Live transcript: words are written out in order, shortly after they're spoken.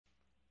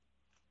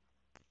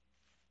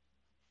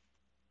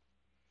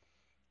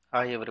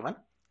Hi everyone.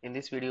 In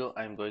this video,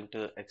 I am going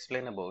to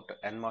explain about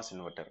nMOS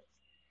inverter.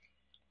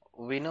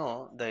 We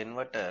know the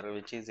inverter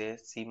which is a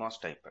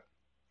CMOS type.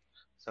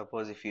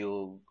 Suppose if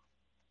you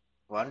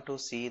want to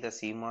see the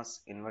CMOS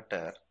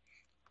inverter,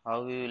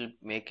 how we will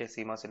make a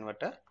CMOS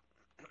inverter?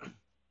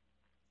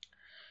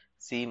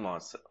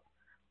 CMOS.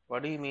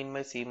 What do you mean by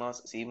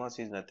CMOS? CMOS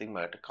is nothing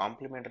but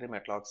complementary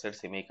metal oxide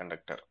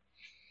semiconductor.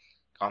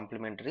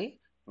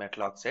 Complementary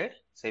metal oxide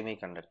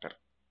semiconductor.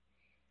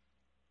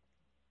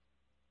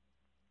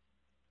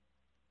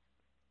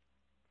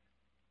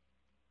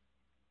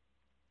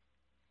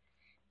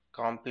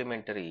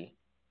 Complementary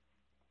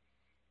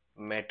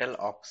metal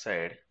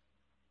oxide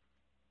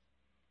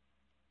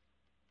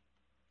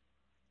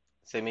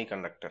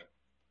semiconductor.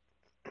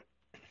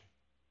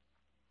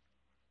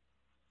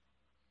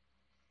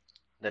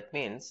 That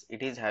means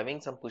it is having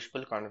some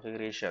push-pull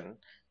configuration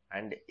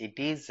and it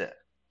is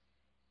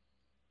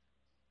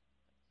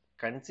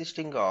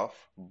consisting of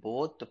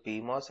both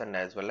PMOS and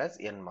as well as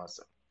nMOS.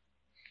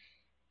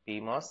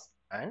 PMOS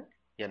and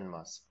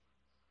nMOS.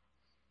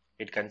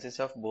 It consists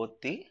of both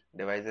the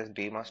devices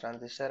DMOS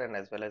transistor and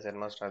as well as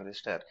nMOS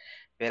transistor,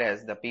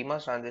 whereas the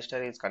PMOS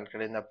transistor is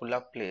connected in the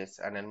pull-up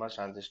place and nMOS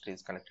transistor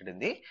is connected in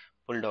the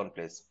pull-down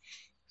place.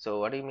 So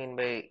what do you mean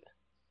by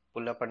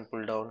pull-up and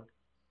pull-down?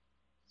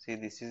 See,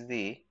 this is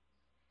the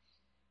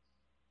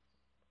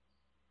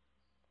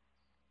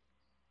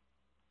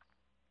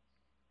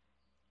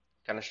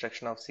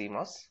construction of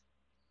CMOS,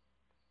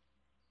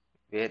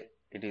 where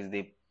it is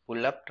the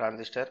pull-up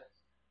transistor,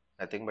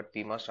 nothing but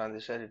PMOS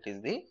transistor, it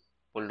is the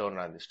pull-down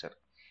transistor.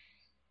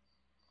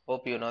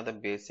 Hope you know the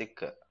basic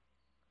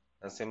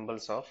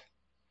symbols of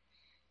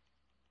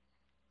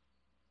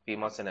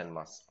PMOS and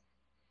nMOS.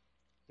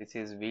 This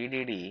is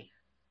VDD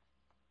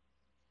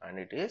and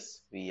it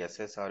is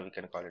VSS, or we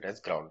can call it as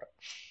ground,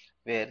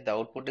 where the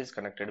output is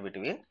connected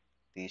between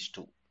these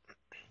two.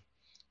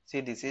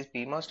 See, this is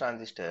PMOS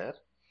transistor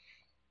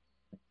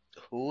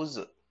whose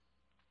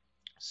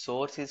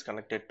source is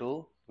connected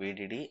to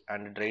VDD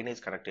and drain is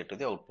connected to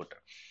the output,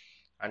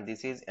 and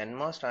this is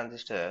nMOS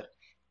transistor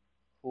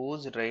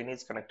whose drain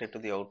is connected to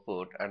the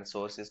output and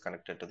source is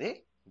connected to the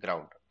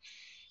ground.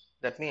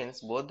 That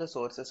means both the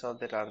sources of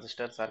the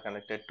transistors are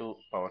connected to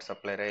power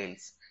supply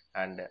rails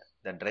and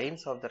the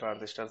drains of the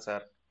transistors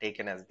are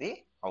taken as the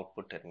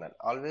output terminal.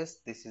 Always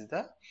this is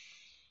the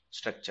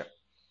structure.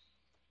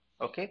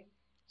 Okay,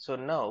 so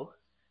now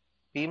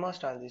PMOS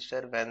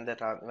transistor,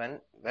 when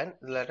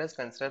let us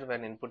consider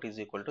when input is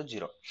equal to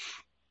 0.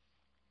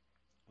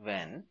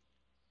 When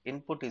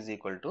input is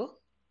equal to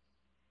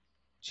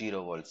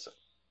 0 volts,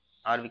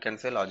 or we can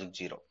say logic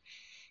 0,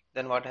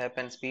 then what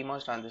happens?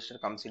 PMOS transistor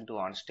comes into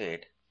on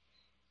state.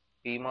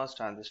 PMOS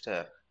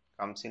transistor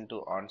comes into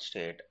on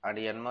state and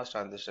nMOS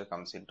transistor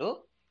comes into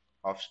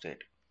off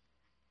state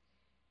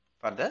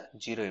for the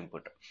 0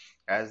 input.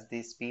 As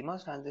this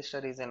PMOS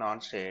transistor is in on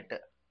state,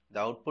 the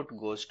output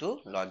goes to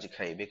logic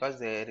high because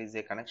there is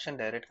a connection,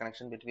 direct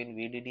connection between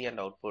VDD and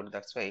output.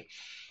 That's why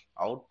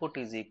output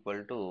is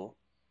equal to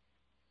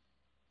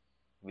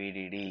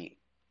VDD.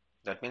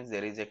 That means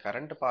there is a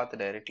current path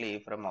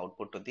directly from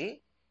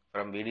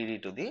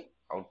VDD to the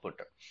output.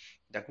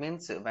 That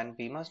means when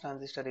PMOS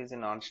transistor is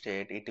in on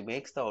state, it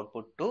makes the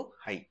output to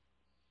high.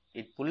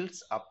 It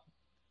pulls up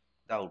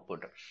the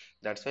output.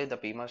 That's why the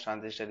PMOS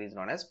transistor is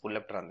known as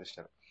pull-up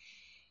transistor.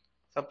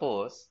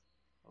 Suppose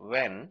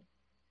when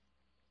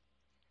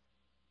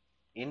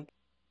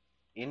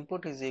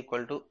input is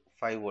equal to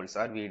 5 volts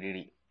or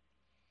VDD,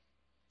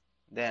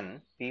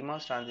 then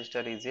PMOS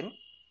transistor is in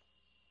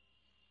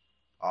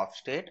off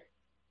state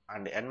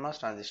and nMOS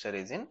transistor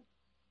is in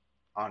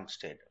on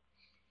state.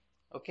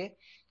 Okay,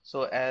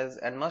 so as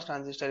nMOS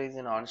transistor is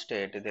in on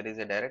state, there is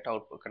a direct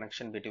output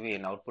connection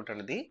between output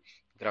and the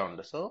ground,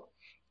 so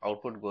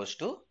output goes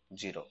to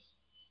 0.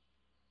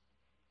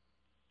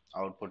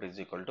 Output is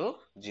equal to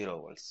 0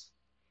 volts.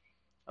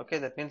 Okay,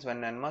 that means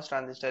when nMOS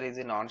transistor is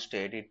in on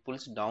state, it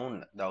pulls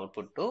down the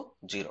output to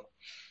 0.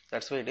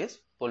 That's why it is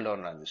pull down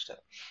transistor.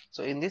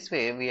 So in this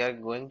way, we are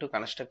going to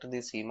construct the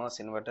CMOS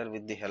inverter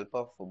with the help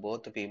of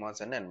both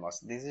PMOS and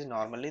nMOS. This is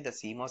normally the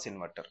CMOS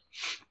inverter.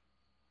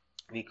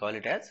 We call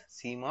it as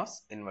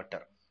CMOS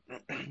inverter.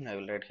 I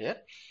will write here.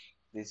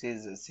 This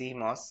is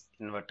CMOS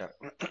inverter.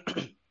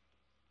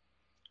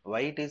 Why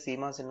it is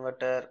CMOS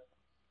inverter?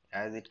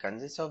 As it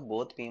consists of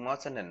both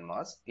PMOS and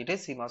nMOS, it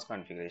is CMOS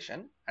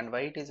configuration. And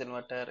why it is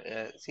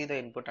inverter? See the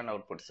input and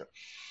outputs.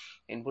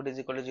 Input is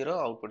equal to 0,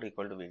 output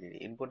equal to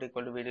VDD. Input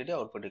equal to VDD,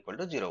 output equal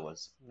to 0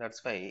 volts.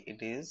 That's why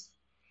it is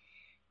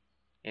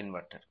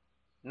inverter.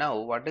 Now,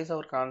 what is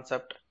our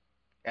concept?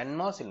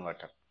 nMOS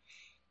inverter.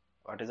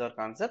 What is our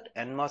concept?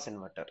 nMOS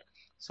inverter.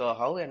 So,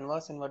 how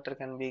nMOS inverter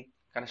can be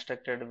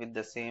constructed with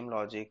the same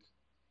logic?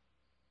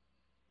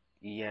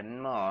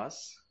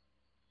 nMOS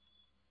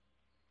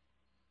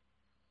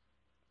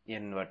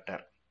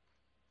inverter.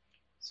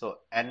 So,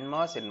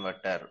 nMOS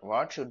inverter.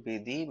 What should be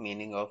the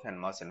meaning of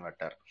nMOS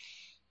inverter?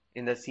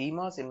 In the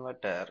CMOS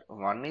inverter,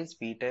 one is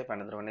P type,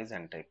 another one is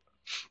N type.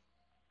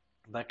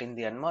 But in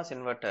the nMOS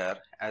inverter,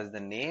 as the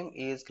name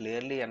is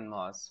clearly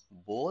nMOS,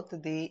 both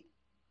the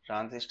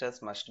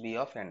transistors must be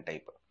of n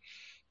type.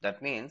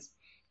 That means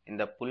in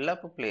the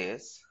pull-up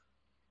place,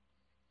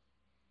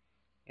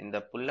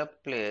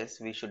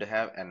 we should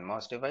have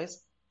nMOS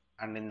device,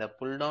 and in the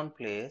pull-down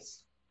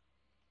place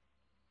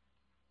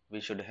we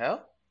should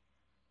have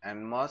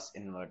nMOS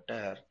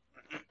inverter.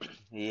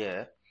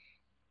 Here,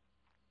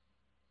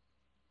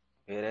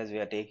 whereas we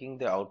are taking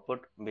the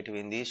output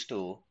between these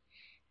two,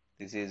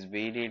 this is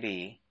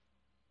VDD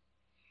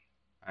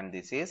and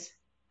this is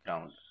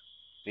ground,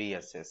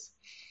 VSS.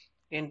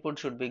 Input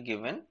should be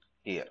given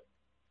here,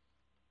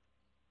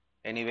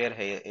 anywhere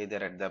here, either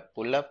at the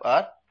pull up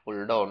or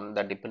pull down.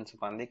 That depends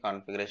upon the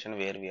configuration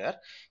where we are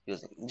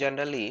using.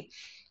 Generally,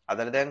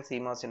 other than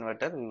CMOS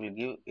inverter, we will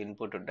give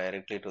input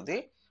directly to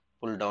the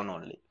pull down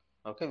only.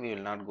 Okay, we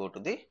will not go to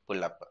the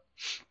pull up.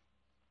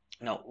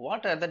 Now,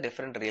 what are the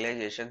different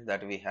realizations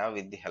that we have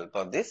with the help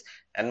of this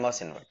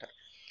nMOS inverter?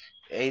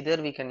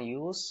 Either we can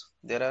use,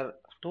 there are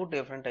two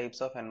different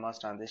types of nMOS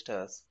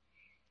transistors,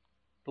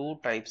 two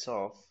types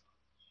of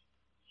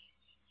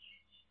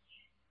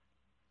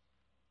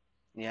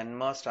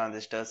nMOS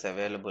transistors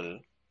available,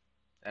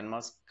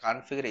 nMOS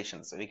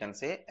configurations, we can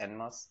say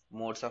nMOS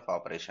modes of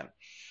operation.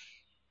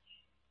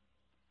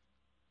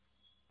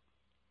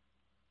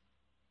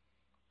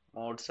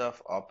 Modes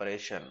of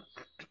operation.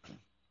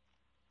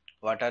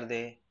 What are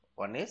they?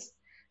 One is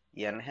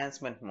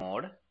enhancement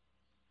mode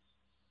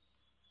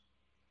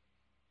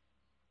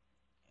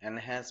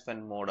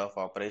of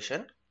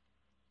operation,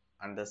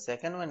 and the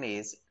second one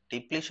is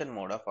depletion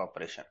mode of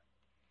operation.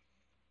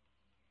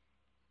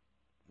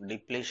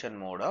 Depletion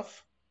mode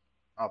of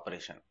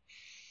operation.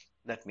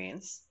 That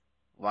means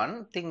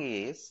one thing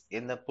is,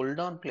 in the pull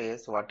down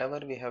place,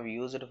 whatever we have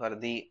used for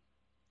the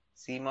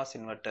CMOS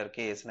inverter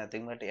case,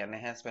 nothing but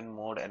enhancement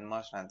mode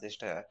nMOS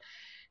transistor.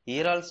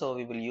 Here also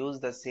we will use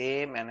the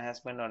same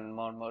enhancement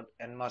mode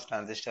nMOS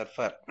transistor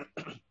for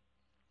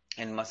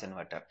nMOS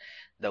inverter.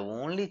 The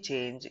only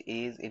change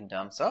is in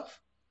terms of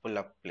pull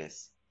up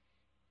place.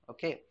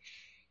 Okay,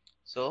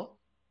 so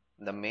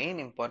the main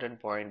important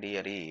point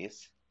here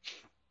is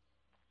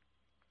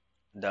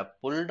the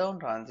pull down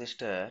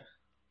transistor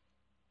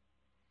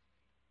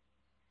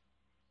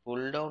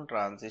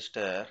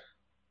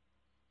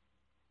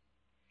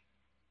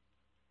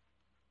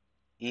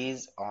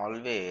is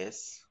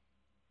always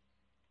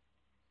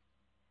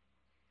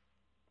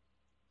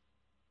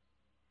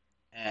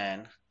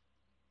an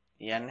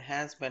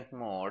enhancement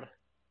mode.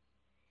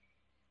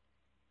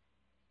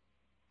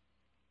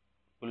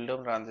 Pull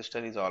down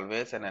transistor is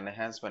always an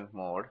enhancement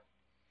mode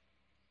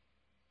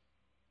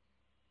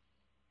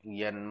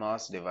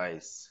nMOS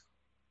device.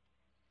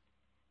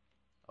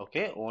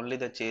 Okay, only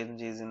the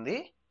change is in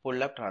the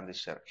pull up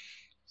transistor.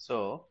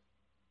 So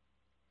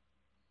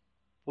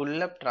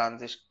pull up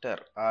transistor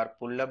or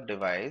pull up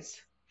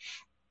device,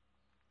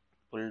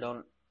 pull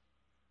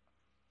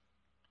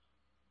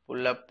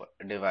up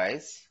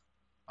device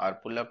or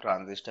pull up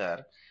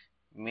transistor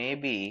may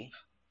be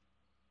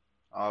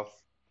of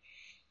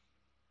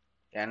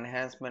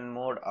enhancement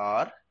mode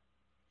or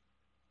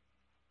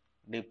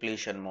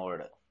depletion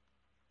mode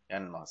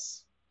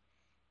nMOS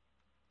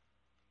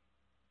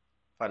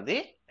for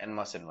the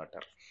nMOS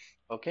inverter.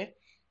 Okay,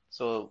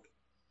 so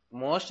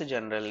most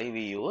generally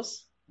we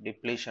use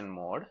depletion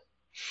mode.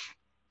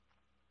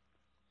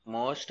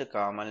 Most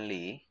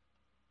commonly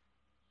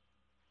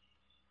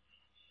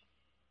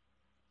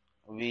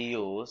we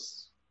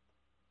use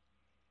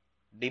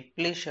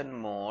depletion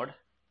mode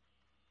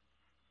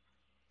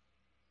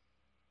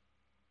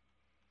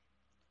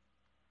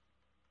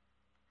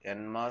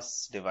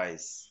nMOS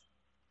device.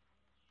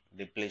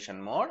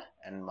 Depletion mode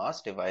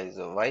nMOS device.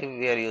 Why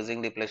we are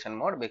using depletion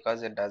mode?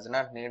 Because it does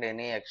not need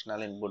any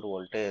external input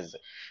voltage.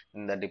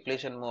 In the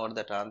depletion mode,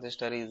 the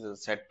transistor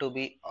is set to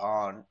be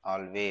on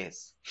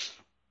always.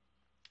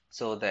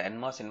 So the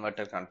nMOS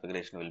inverter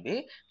configuration will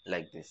be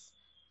like this.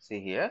 See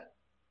here,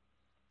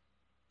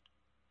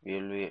 we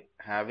will be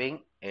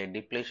having a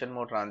depletion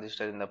mode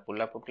transistor in the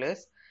pull up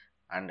place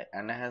and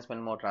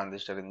enhancement mode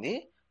transistor in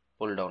the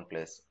pull down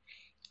place.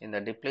 In the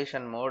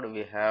depletion mode,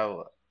 we have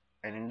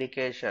an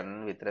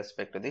indication with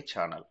respect to the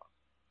channel.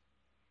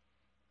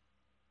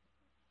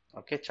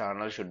 Okay,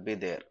 channel should be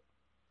there.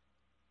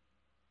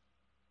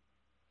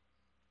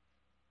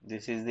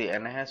 This is the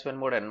enhancement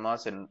mode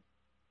nMOS in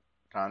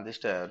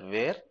transistor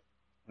where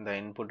the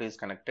input is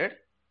connected.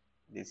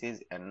 This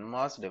is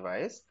nMOS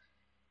device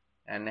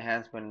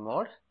enhancement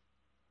mode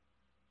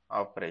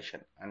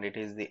operation, and it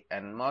is the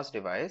nMOS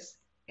device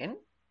in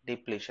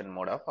depletion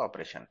mode of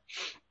operation.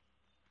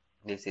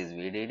 This is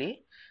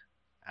VDD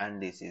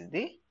and this is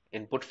the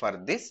input for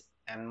this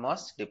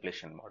nMOS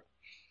depletion mode,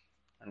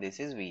 and this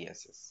is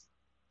VSS,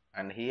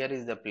 and here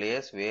is the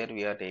place where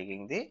we are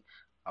taking the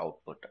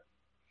output.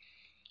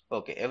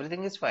 Okay,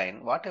 everything is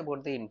fine. What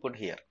about the input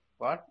here?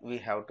 What we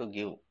have to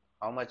give?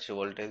 How much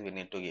voltage we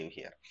need to give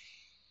here?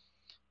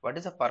 What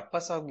is the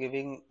purpose of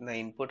giving the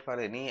input for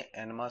any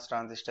nMOS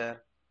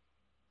transistor?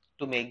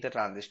 To make the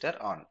transistor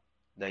on.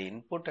 the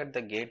input at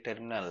the gate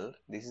terminal,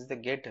 this is the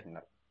gate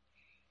terminal.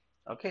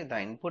 Okay, the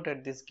input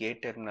at this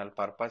gate terminal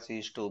purpose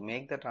is to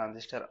make the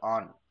transistor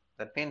on.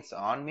 That means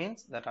on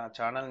means that our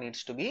channel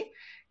needs to be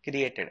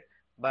created.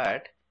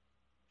 But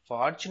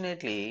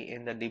fortunately,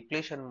 in the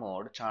depletion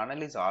mode,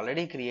 channel is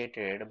already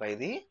created by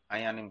the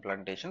ion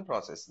implantation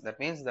process. That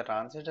means the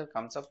transistor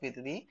comes up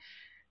with the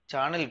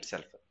channel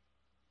itself.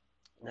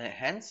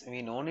 Hence,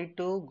 we no need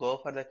to go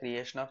for the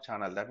creation of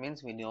channel. That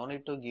means we no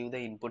need to give the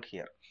input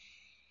here.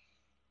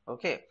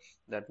 Okay,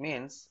 that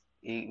means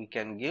we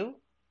can give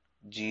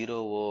 0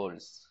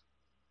 volts.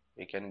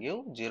 We can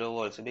give 0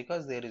 volts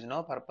because there is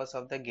no purpose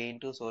of the gain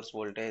to source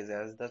voltage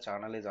as the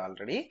channel is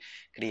already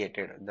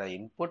created. The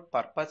input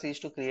purpose is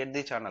to create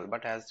the channel,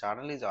 but as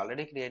channel is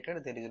already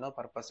created, there is no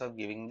purpose of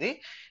giving the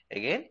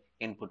again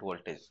input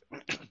voltage.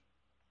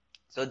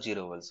 So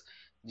 0 volts.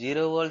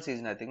 0 volts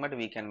is nothing but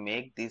we can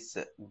make this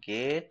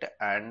gate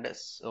and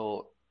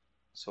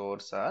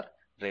source or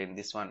drain.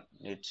 This one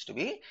needs to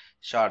be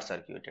short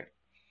circuited.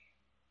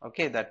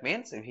 Okay, that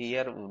means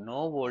here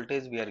no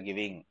voltage we are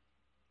giving.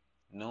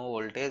 No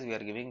voltage we are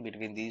giving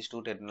between these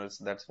two terminals.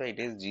 That's why it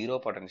is zero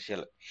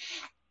potential.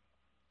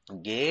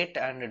 Gate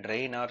and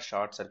drain are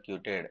short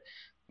circuited.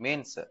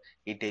 Means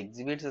it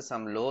exhibits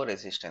some low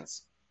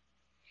resistance.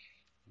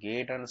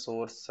 Gate and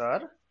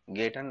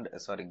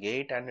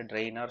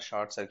drain are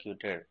short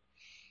circuited.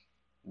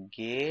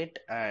 Gate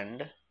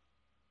and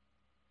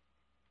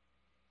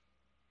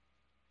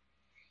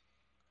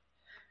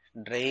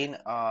drain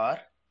are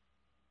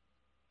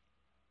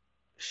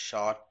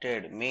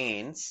shorted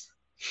means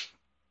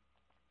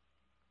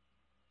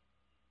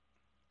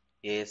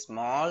a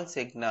small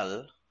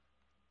signal,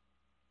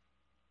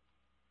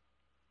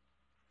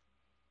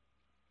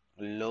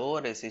 low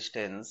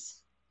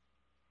resistance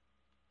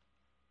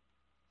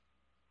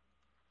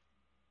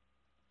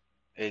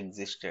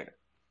existed.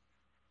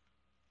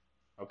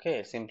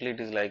 Okay, simply it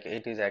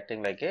is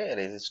acting like a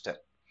resistor.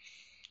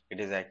 It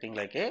is acting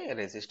like a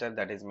resistor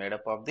that is made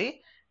up of the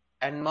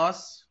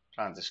nMOS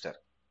transistor.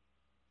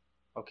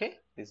 Okay,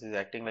 this is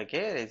acting like a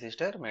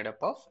resistor made up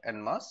of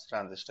nMOS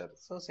transistor.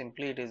 So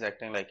simply it is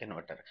acting like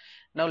inverter.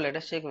 Now let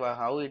us check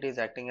how it is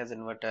acting as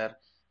inverter.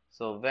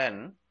 So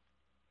when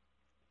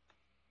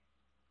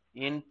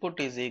input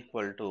is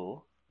equal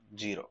to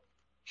 0,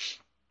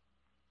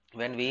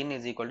 when Vin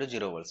is equal to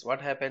 0 volts, what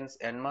happens?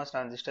 nMOS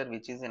transistor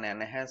which is in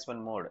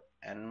enhancement mode,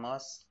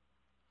 nMOS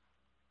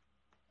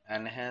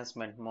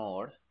enhancement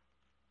mode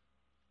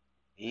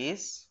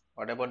is,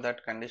 what about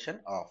that condition?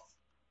 Off.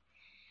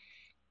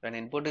 When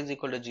input is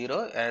equal to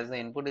 0, as the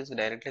input is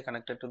directly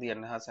connected to the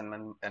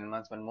enhancement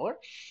mode,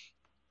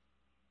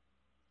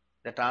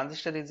 the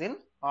transistor is in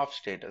off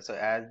state. So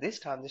as this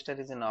transistor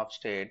is in off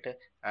state,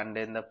 and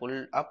in the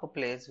pull up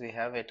place we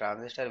have a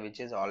transistor which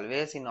is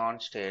always in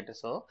on state.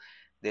 So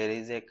there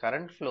is a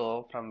current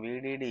flow from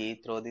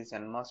VDD through this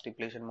nMOS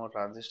depletion mode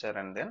transistor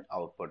and then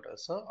output.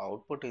 So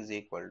output is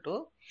equal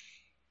to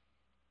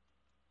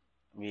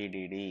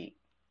VDD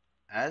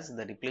as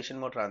the depletion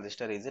mode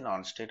transistor is in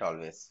on state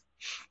always.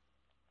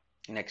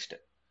 Next,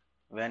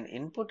 when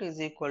input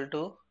is equal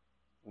to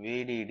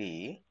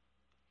VDD,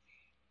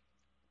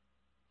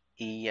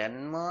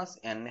 nMOS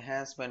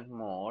enhancement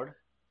mode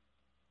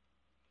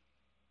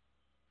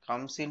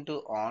comes into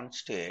on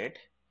state.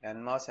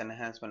 nMOS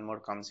enhancement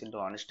mode comes into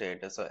on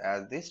state. So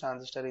as this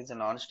transistor is in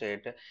on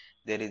state,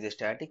 there is a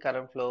static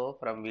current flow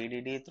from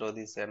VDD through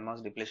this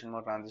nMOS depletion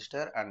mode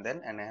transistor and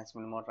then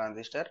enhancement mode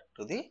transistor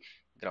to the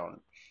ground.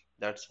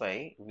 That's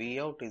why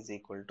Vout is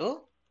equal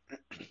to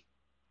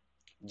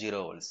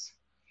 0 volts.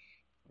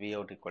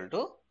 Vout equal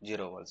to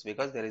 0 volts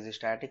because there is a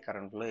static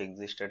current flow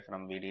existed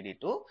from VDD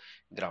to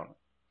ground.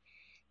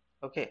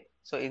 Okay,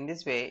 so in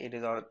this way it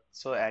is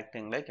also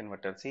acting like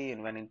inverter. See,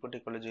 when input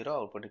equal to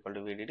 0, output equal to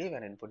VDD.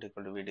 When input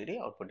equal to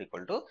VDD, output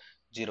equal to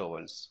 0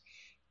 volts.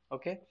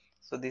 Okay,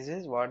 so this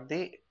is what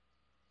the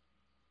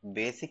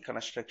basic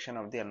construction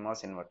of the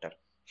nMOS inverter.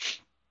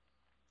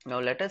 Now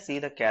let us see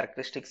the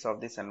characteristics of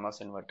this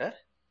nMOS inverter.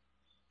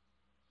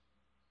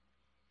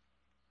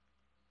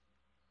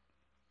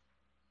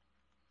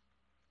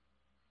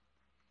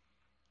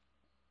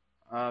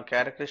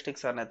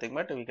 Characteristics are nothing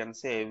but we can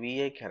say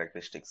VI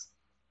characteristics.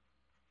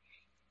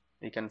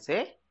 We can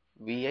say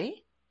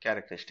VI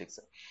characteristics.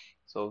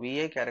 So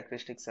VI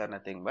characteristics are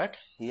nothing but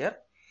here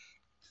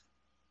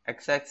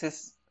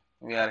x-axis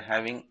we are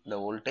having the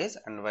voltage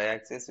and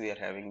y-axis we are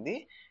having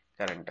the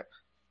current.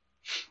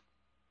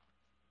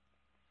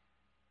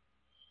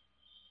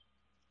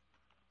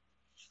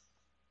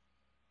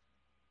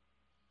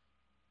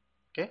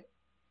 Okay.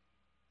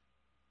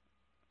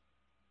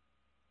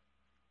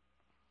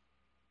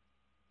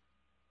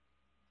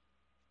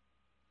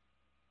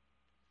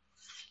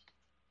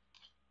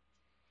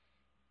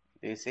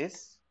 This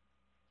is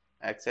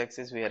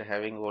x-axis we are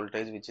having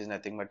voltage which is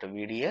nothing but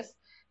VDS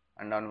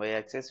and on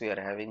y-axis we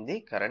are having the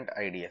current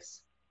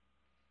IDS.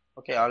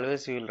 Okay,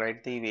 always we will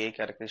write the VI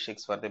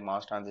characteristics for the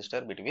MOS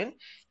transistor between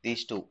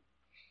these two.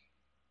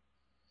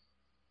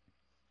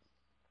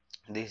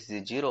 This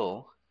is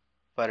 0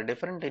 For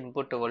different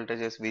input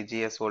voltages,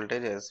 VGS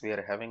voltages, we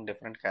are having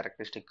different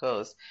characteristic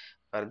curves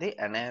for the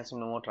enhanced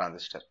mode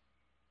transistor.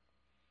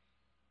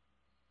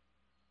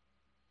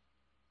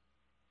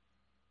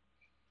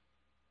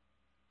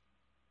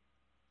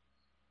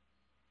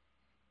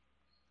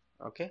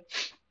 Okay,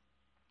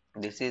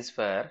 this is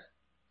for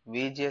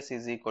VGS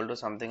is equal to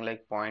something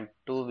like 0.2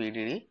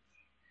 VDD.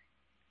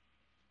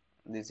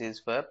 This is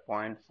for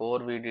 0.4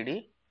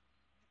 VDD,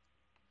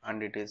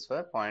 and it is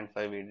for 0.5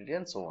 VDD,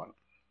 and so on.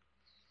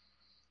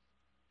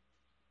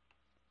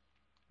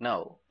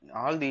 Now,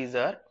 all these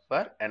are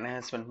for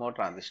enhancement mode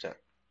transistor.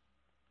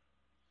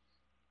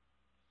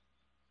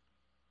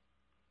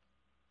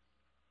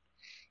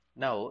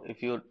 Now,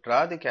 if you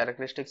draw the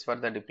characteristics for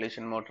the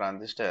depletion mode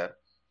transistor,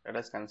 let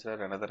us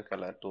consider another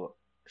color to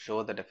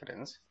show the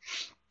difference.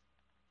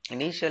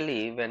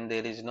 Initially, when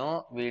there is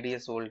no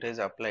VDS voltage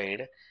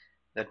applied,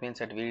 that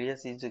means at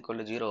VDS is equal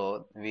to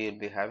 0, we will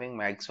be having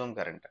maximum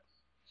current.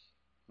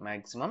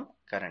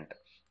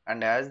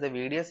 And as the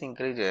VDS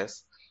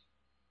increases,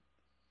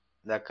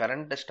 the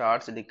current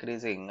starts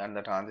decreasing and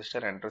the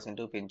transistor enters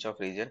into pinch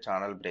off region,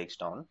 channel breaks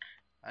down,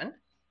 and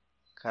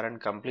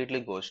current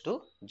completely goes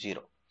to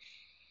 0.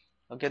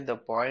 Okay, the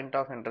point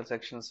of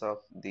intersections of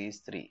these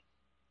three.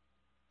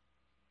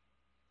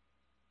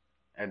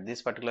 At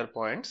these particular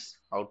points,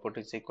 output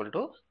is equal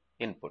to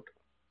input,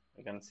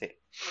 you can say.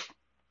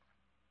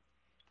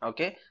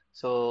 Okay,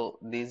 so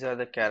these are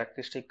the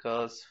characteristic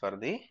curves for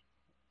the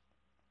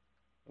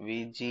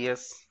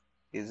VGS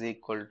is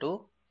equal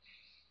to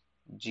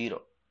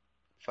 0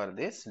 for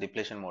this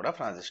depletion mode of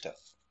transistor.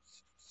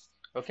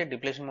 Okay,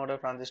 depletion mode of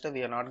transistor,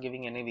 we are not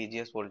giving any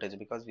VGS voltage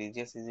because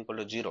VGS is equal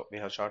to 0. We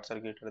have short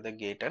circuited the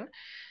gate and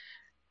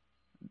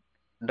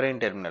drain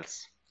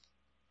terminals.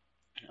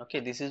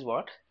 Okay, this is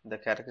what the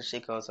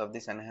characteristic curves of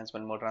this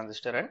enhancement mode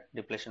transistor and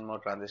depletion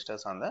mode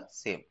transistors on the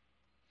same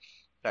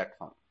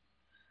platform.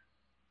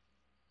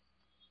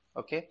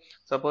 Okay,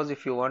 suppose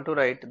if you want to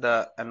write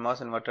the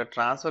nMOS inverter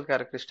transfer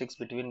characteristics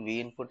between V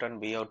input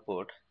and V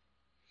output,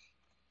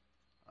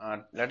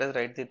 let us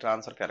write the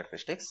transfer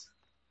characteristics.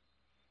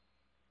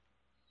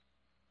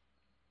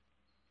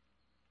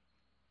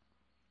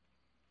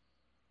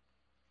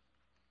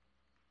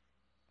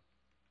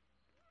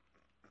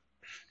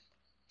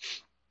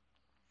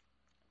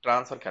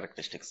 Transfer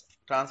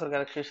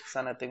characteristics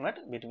are nothing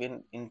but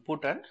between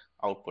input and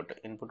output,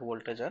 input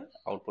voltage and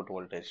output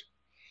voltage.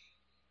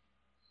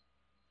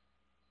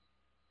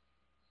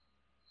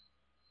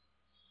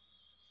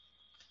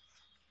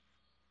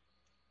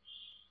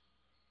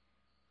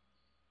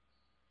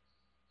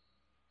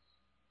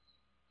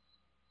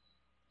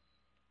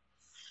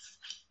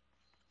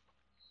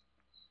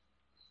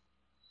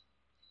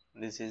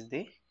 This is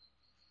the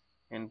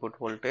input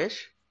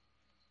voltage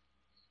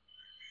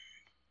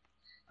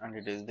and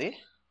it is the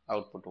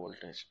output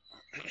voltage.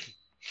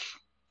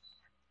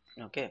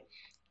 Okay,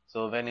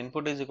 so when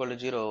input is equal to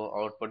 0,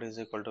 output is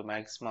equal to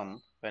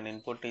maximum. When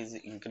input is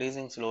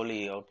increasing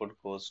slowly, output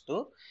goes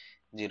to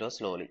 0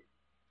 slowly.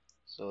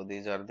 So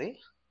these are the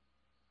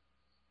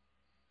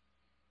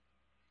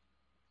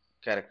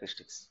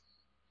characteristics.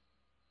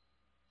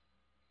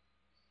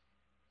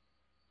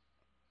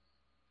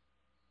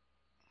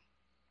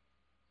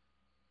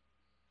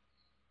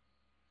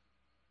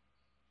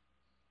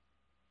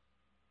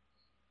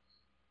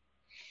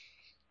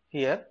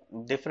 Here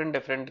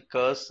different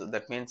curves,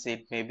 that means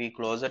it may be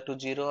closer to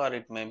 0 or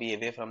it may be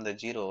away from the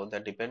 0.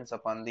 That depends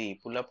upon the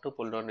pull up to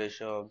pull down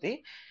ratio of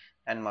the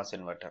nMOS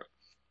inverter,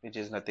 which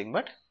is nothing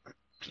but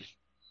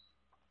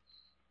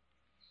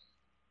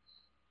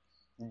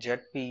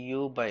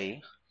ZPU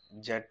by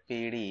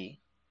ZPD,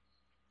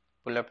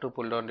 pull up to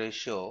pull down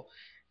ratio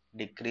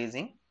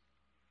decreasing,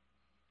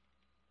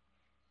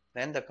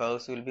 then the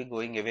curves will be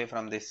going away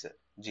from this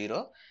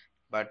 0.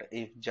 But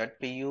if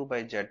ZPU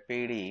by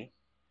ZPD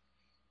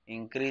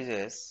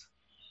increases,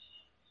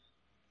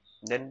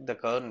 then the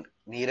curve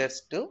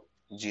nearest to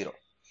 0.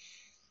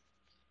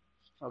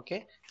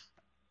 Okay,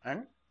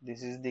 and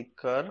this is the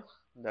curve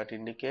that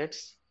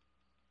indicates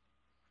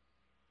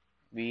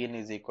Vin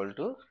is equal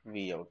to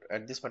V out.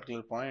 At this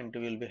particular point,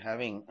 we will be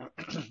having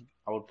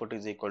output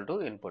is equal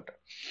to input.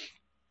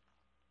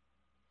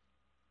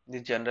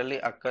 This generally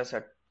occurs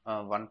at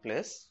one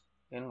place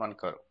in one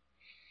curve.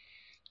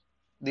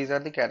 These are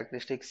the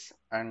characteristics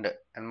and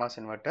nMOS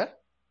inverter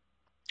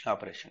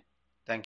operation.